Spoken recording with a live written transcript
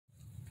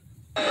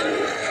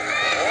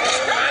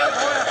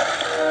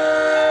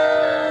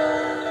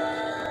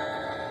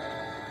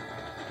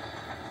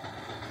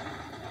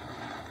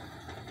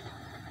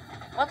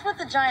What's with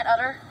the giant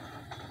udder?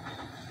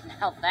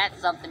 Now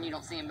that's something you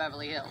don't see in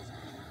Beverly Hills.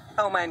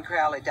 Old man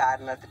Crowley died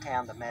and left the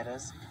town that met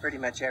us. Pretty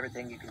much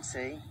everything you can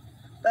see.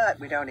 But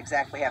we don't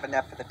exactly have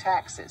enough for the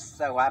taxes,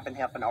 so I've been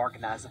helping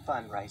organize a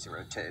fundraiser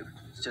or two.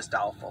 It's just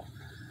awful.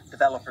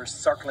 Developers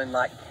circling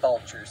like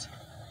vultures.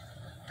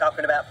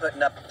 Talking about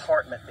putting up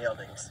apartment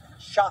buildings,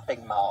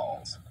 shopping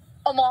malls.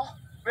 A mall?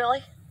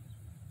 Really?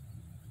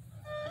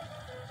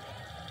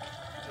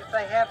 If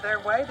they have their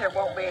way, there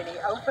won't be any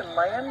open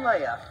land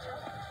left.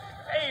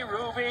 Hey,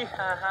 Ruby.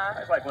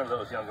 I'd like one of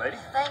those, young lady.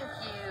 Thank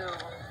you.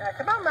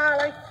 Come on,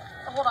 Miley.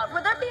 Hold on.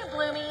 Would there be a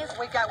Bloomies?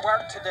 We got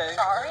work to do.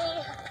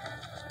 Sorry.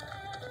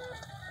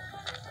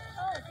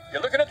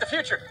 You're looking at the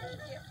future.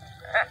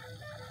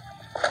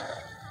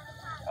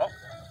 Oh.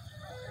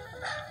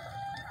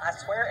 I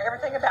swear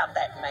everything about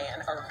that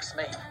man irks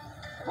me.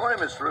 Morning,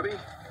 Miss Ruby.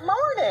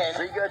 Morning.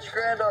 So you got your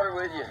granddaughter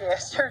with you?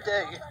 Yes, sure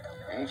do.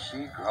 Ain't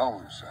she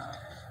grown, son?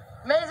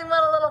 Amazing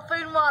what a little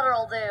food and water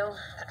will do.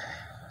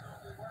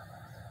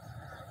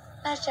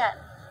 Nice chat.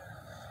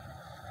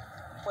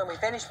 When we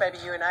finish, maybe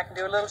you and I can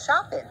do a little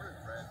shopping.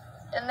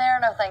 In there,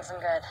 no thanks, I'm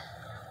good.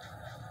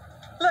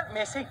 Look,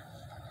 Missy,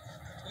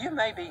 you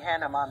may be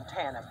Hannah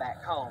Montana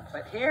back home,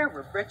 but here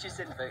we're britches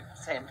and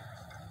boots, and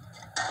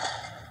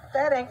if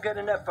that ain't good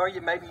enough for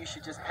you, maybe you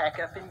should just pack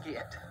up and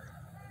get.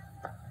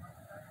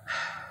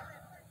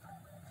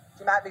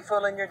 You might be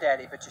fooling your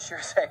daddy, but you sure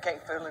as heck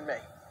ain't fooling me.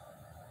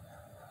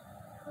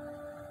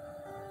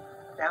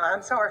 Now,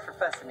 I'm sorry for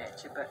fussing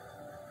at you, but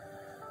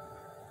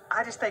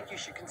I just think you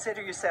should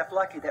consider yourself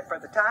lucky that for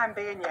the time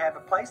being you have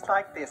a place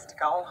like this to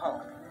call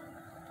home.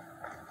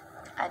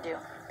 I do.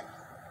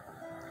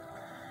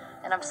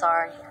 And I'm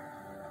sorry.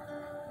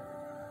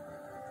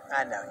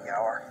 I know you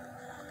are.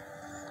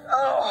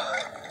 Oh.